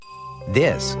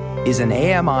This is an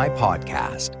AMI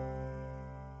podcast.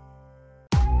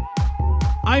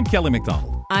 I'm Kelly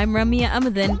McDonald. I'm Ramya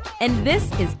Amadin, and this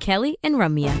is Kelly and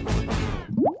Ramya.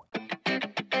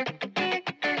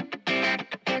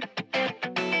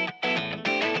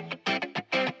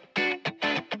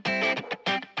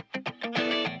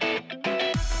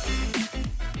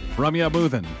 Ramya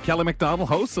Amadin, Kelly McDonald,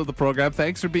 host of the program.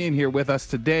 Thanks for being here with us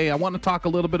today. I want to talk a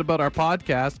little bit about our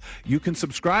podcast. You can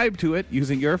subscribe to it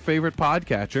using your favorite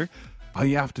podcatcher. All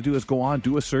you have to do is go on,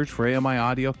 do a search for AMI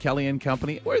Audio, Kelly and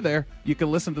Company. We're there. You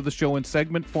can listen to the show in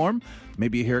segment form.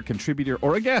 Maybe you hear a contributor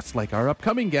or a guest, like our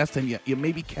upcoming guest, and you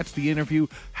maybe catch the interview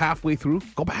halfway through.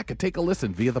 Go back and take a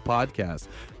listen via the podcast.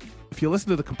 If you listen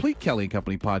to the complete Kelly and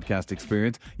Company podcast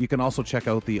experience, you can also check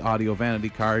out the audio vanity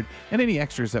card and any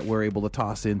extras that we're able to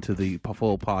toss into the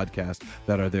full podcast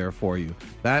that are there for you.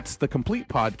 That's the complete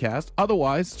podcast.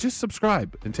 Otherwise, just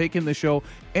subscribe and take in the show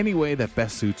any way that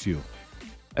best suits you.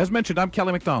 As mentioned, I'm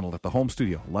Kelly McDonald at the home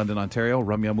studio, London, Ontario.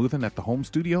 Ramya Amadin at the home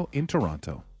studio in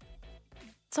Toronto.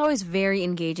 It's always very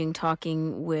engaging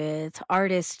talking with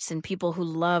artists and people who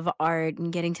love art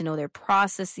and getting to know their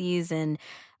processes and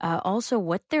also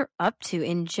what they're up to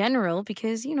in general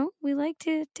because, you know, we like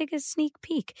to take a sneak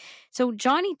peek. So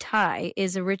Johnny Tai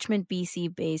is a Richmond,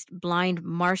 BC-based blind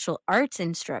martial arts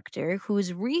instructor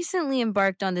who's recently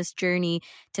embarked on this journey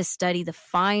to study the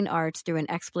fine arts through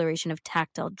an exploration of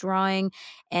tactile drawing.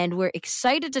 And we're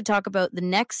excited to talk about the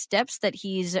next steps that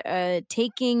he's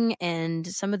taking and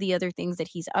some of the other things that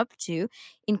he's up to,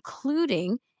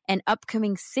 including an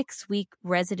upcoming 6-week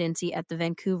residency at the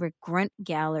Vancouver Grunt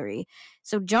Gallery.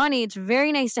 So, Johnny, it's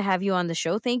very nice to have you on the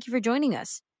show. Thank you for joining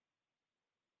us.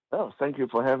 Oh, thank you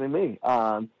for having me.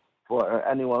 For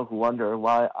anyone who wonder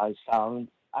why I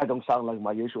don't sound like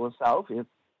my usual self,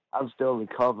 I'm still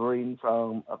recovering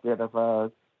from a bit of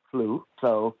a flu.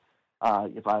 So,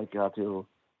 if I got to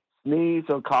sneeze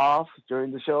or cough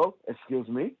during the show, excuse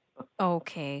me.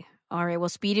 Okay. All right. Well,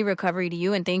 speedy recovery to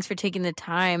you, and thanks for taking the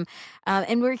time.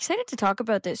 And we're excited to talk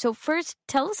about this. So first,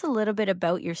 tell us a little bit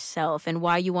about yourself and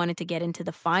why you wanted to get into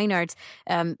the fine arts.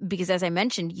 Because as I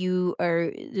mentioned,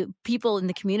 people in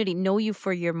the community know you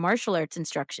for your martial arts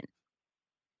instruction.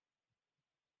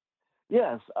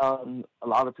 Yes. A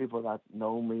lot of people that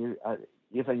know me,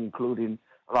 even including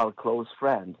a lot of close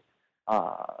friends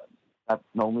that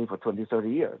know me for 20, 30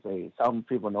 years. Some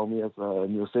people know me as a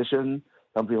musician.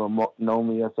 Some people know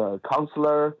me as a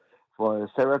counselor for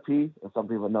therapy. Some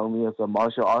people know me as a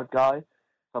martial art guy.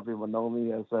 Some people know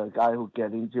me as a guy who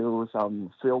get into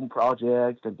some film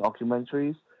projects and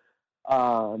documentaries.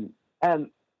 And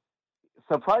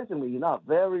surprisingly enough,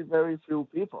 very, very few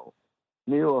people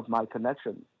knew of my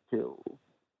connection to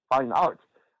fine art.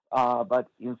 But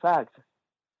in fact,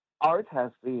 art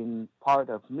has been part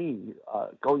of me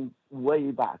going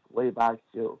way back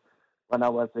to when I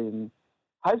was in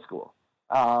high school.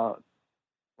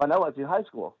 When I was in high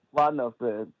school, one of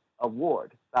the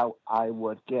awards that I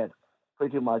would get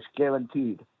pretty much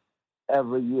guaranteed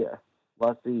every year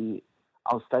was the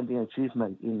Outstanding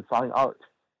Achievement in Fine Art,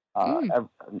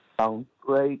 from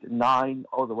grade 9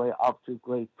 all the way up to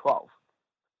grade 12.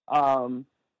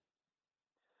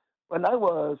 When I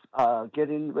was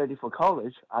getting ready for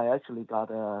college, I actually got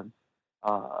a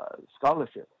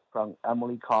scholarship from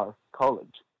Emily Carr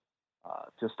College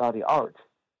to study art,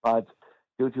 but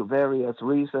due to various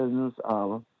reasons,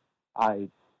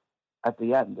 at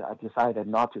the end, I decided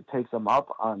not to take them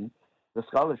up on the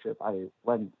scholarship. I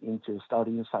went into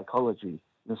studying psychology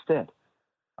instead.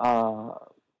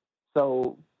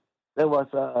 So there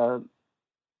was a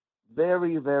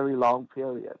very, very long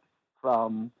period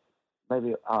from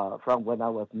when I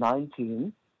was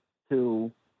 19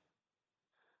 to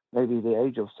maybe the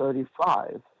age of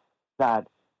 35 that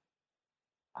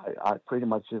I pretty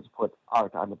much just put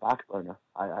art on the back burner.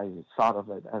 I thought of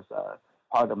it as a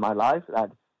part of my life, that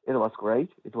it was great,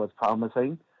 it was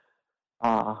promising,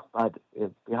 but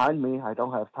it's behind me. I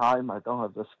don't have time, I don't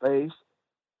have the space.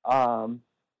 And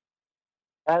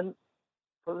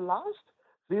for the last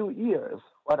few years,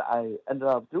 what I ended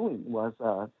up doing was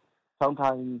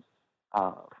sometimes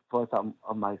for some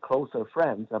of my closer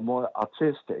friends and more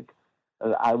artistic,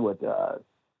 I would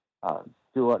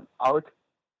do an art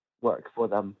work for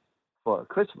them for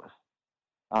Christmas,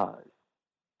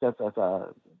 just as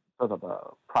a sort of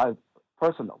a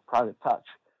private touch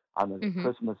on a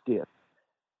Christmas gift.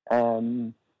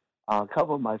 And a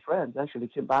couple of my friends actually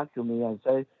came back to me and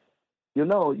say, you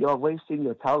know, you're wasting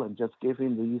your talent just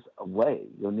giving these away.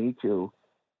 You need to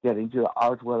get into the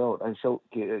art world and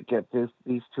get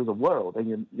these to the world,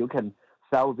 and you can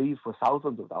sell these for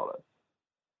thousands of dollars.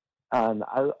 And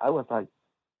I was like,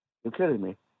 you're kidding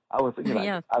me. I was thinking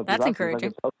Yeah, I'd be that's lucky if I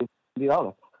encouraging. could sell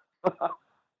 $50.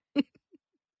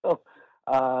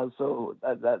 So,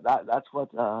 that's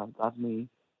what got me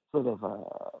sort of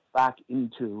back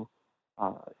into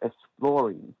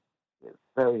exploring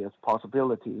various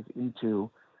possibilities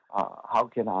into how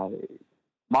can I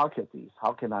market these,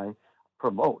 how can I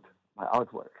promote my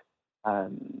artwork,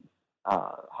 and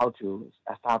how to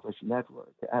establish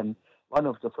network. And one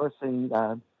of the first things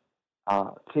that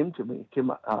came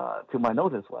to my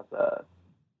notice was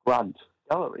Grant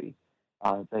Gallery.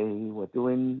 They were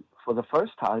doing, for the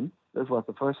first time, this was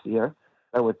the first year,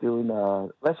 they were doing a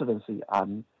residency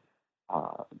on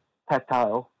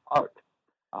tactile art,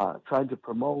 trying to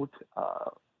promote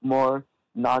more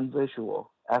non-visual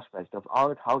aspects of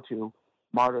art, how to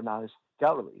modernize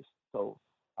galleries so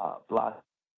blind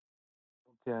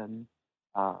can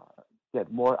uh,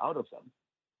 get more out of them.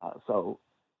 So,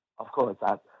 of course,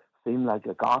 that seemed like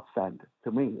a godsend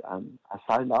to me, and I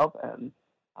signed up and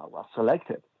was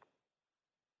selected.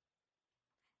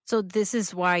 So this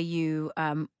is why you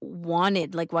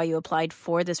wanted, like why you applied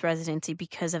for this residency,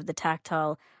 because of the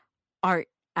tactile art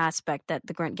aspect that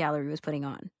the Grant Gallery was putting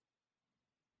on.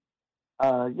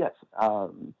 Yes,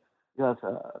 because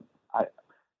I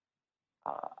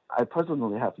I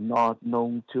personally have not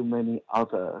known too many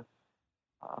other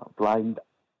blind,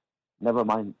 never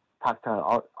mind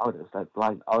tactile artists, like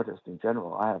blind artists in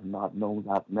general. I have not known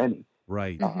that many.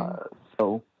 Right. Mm-hmm.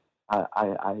 So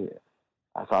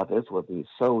I thought this would be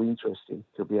so interesting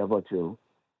to be able to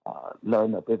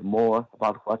learn a bit more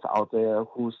about what's out there,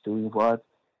 who's doing what,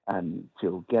 and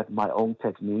to get my own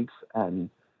techniques and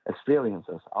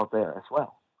experiences out there as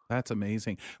well. That's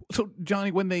amazing. So,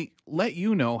 Johnny, when they let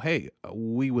you know, hey,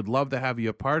 we would love to have you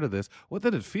a part of this, what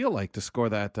did it feel like to score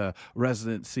that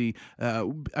residency?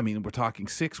 I mean, we're talking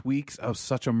 6 weeks of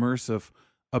such immersive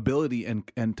ability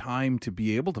and time to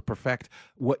be able to perfect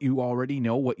what you already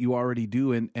know, what you already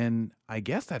do. And I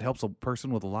guess that helps a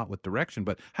person with a lot with direction.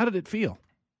 But how did it feel?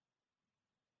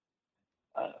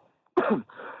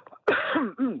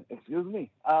 Excuse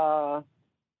me.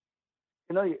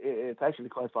 It's actually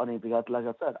quite funny because, like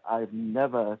I said, I've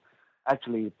never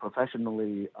actually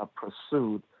professionally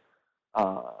pursued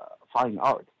fine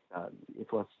art.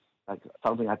 It was like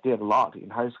something I did a lot in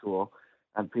high school,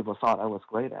 and people thought I was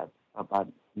great at, but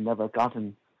never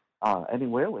gotten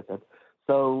anywhere with it.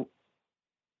 So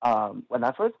when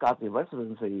I first got the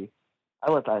residency, I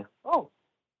was like, oh,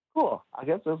 cool, I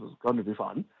guess this is going to be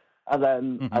fun. And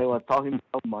then I was talking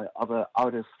to my other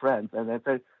artist friends, and they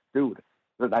said, dude,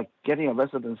 like getting a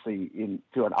residency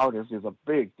into an artist is a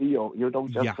big deal. You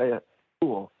don't just say,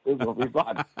 cool, this will be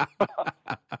fun.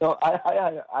 So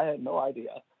I had no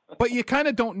idea. But you kind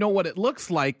of don't know what it looks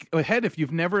like ahead if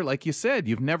you've never, like you said,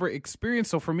 you've never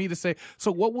experienced. So for me to say,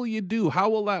 so what will you do? How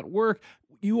will that work?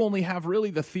 You only have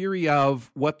really the theory of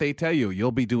what they tell you.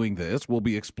 You'll be doing this. We'll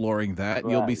be exploring that.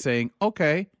 Right. You'll be saying,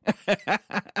 okay,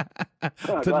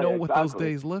 to know what those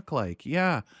days look like.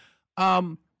 Yeah.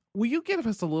 Will you give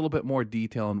us a little bit more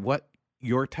detail on what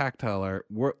your tactile art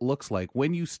looks like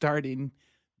when you start in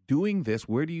doing this?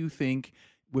 Where do you think,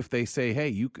 if they say, hey,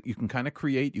 you can kind of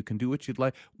create, you can do what you'd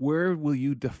like, where will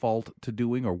you default to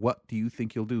doing, or what do you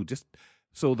think you'll do? Just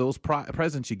so those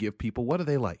presents you give people, what are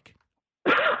they like?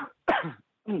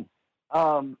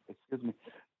 Excuse me.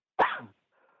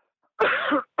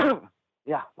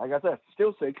 Yeah, like I said,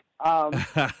 still sick.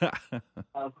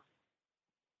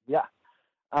 Yeah.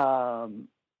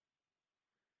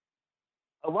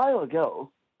 A while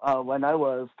ago, when I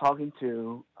was talking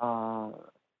to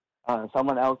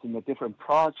someone else in a different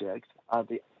project,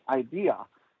 the idea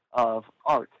of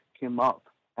art came up,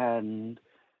 and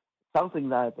something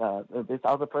that this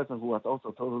other person who was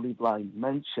also totally blind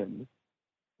mentioned,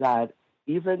 that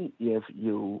even if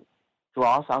you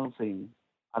draw something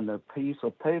on a piece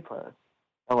of paper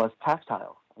that was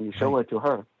tactile and you show it to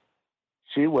her,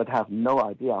 she would have no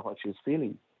idea what she's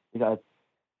feeling, because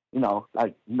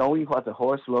like knowing what the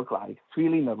horse look like,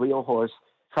 feeling a real horse,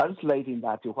 translating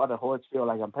that to what a horse feel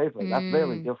like on paper, that's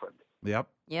very different. Yep.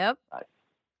 Right.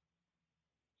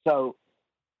 So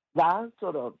that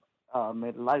sort of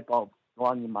made a light bulb go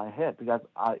on in my head, because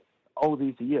all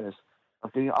these years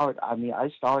of doing art, I mean, I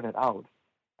started out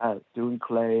doing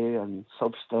clay and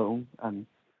soapstone and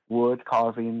wood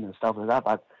carving and stuff like that,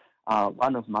 but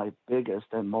one of my biggest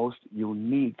and most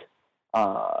unique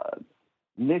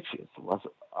niches was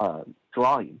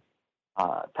drawing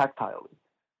tactilely.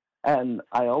 And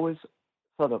I always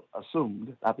sort of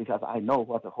assumed that because I know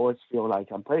what the horse feel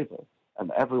like on paper,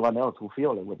 and everyone else who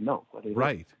feel it would know what it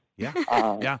is. Yeah.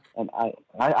 Yeah. And I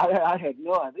had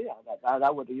no idea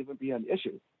that would even be an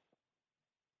issue.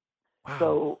 Wow.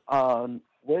 So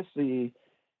with the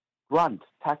Grunt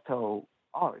Tactile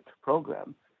Art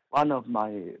program, one of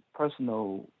my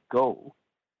personal goals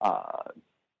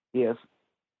is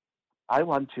I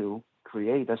want to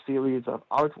create a series of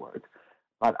artwork,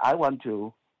 but I want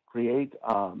to create,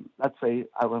 let's say,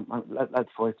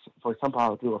 for example,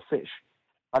 I'll do a fish,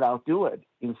 but I'll do it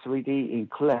in 3D in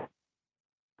clay.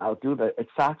 I'll do the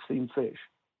exact same fish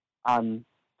on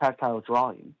tactile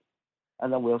drawing,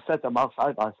 and then we'll set them out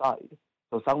side by side,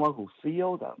 so someone who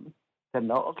feels them can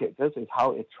know, okay, this is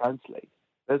how it translates.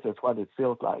 This is what it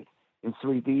feels like in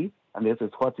 3D, and this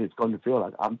is what it's going to feel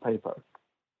like on paper.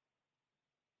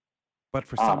 But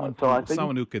for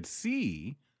someone who could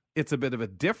see, it's a bit of a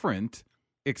different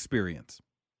experience.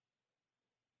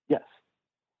 Yes.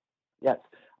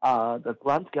 The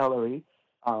Grunt Gallery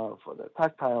for the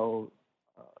tactile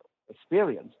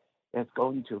experience is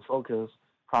going to focus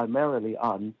primarily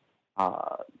on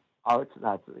art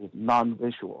that is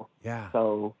non-visual. Yeah.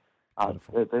 So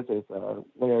this is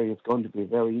where it's going to be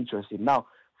very interesting. Now,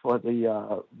 for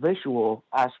the visual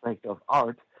aspect of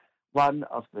art, one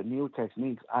of the new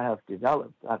techniques I have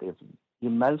developed that is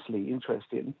immensely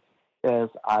interesting is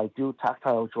I do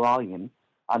tactile drawing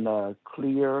on a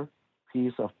clear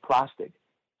piece of plastic.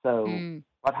 So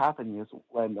what happens is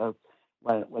when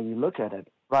you look at it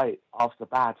right off the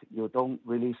bat, you don't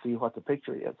really see what the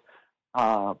picture is.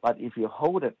 But if you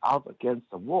hold it up against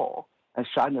the wall and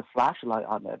shine a flashlight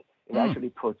on it, it actually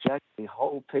projects the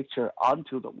whole picture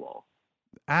onto the wall.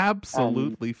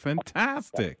 Absolutely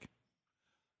fantastic.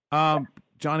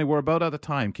 Johnny, we're about out of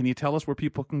time. Can you tell us where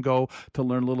people can go to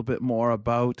learn a little bit more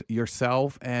about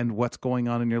yourself and what's going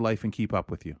on in your life and keep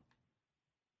up with you?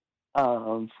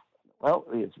 Well,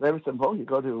 it's very simple. You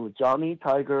go to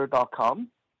johnnytiger.com,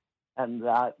 and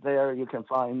there you can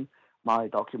find my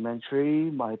documentary,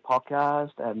 my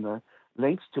podcast, and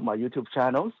links to my YouTube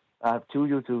channels. I have 2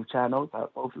 YouTube channels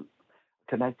that both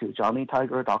connect to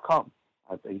johnnytiger.com.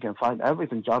 You can find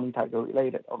everything Johnny Tiger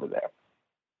related over there.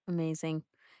 Amazing.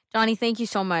 Johnny, thank you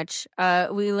so much.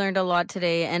 We learned a lot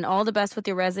today, and all the best with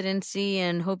your residency,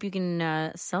 and hope you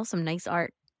can sell some nice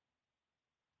art.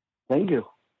 Thank you.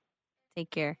 Take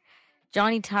care.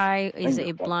 Johnny Tai is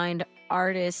a blind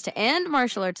artist and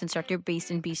martial arts instructor based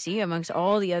in BC, amongst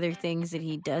all the other things that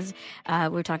he does.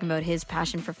 We're talking about his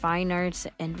passion for fine arts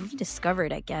and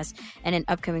rediscovered, I guess, and an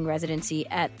upcoming residency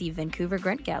at the Vancouver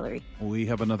Grunt Gallery. We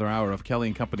have another hour of Kelly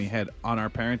and Company Head on our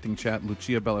parenting chat.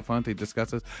 Lucia Belafonte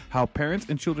discusses how parents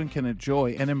and children can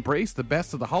enjoy and embrace the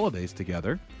best of the holidays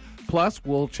together. Plus,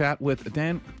 we'll chat with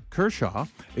Dan Kershaw,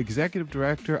 Executive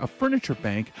Director of Furniture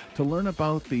Bank, to learn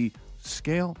about the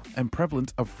scale and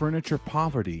prevalence of furniture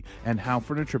poverty and how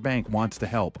Furniture Bank wants to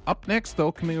help. Up next,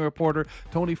 though, community reporter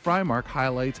Tony Frymark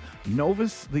highlights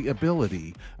Novus the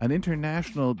Ability, an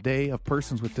International Day of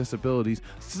Persons with Disabilities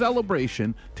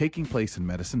celebration taking place in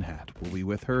Medicine Hat. We'll be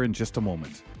with her in just a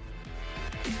moment.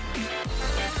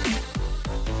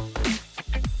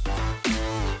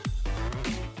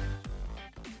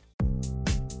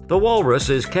 The Walrus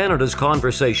is Canada's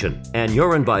conversation, and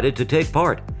you're invited to take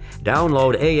part.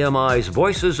 Download AMI's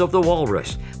Voices of the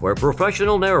Walrus, where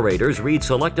professional narrators read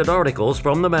selected articles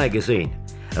from the magazine.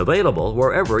 Available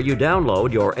wherever you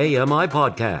download your AMI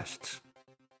podcasts.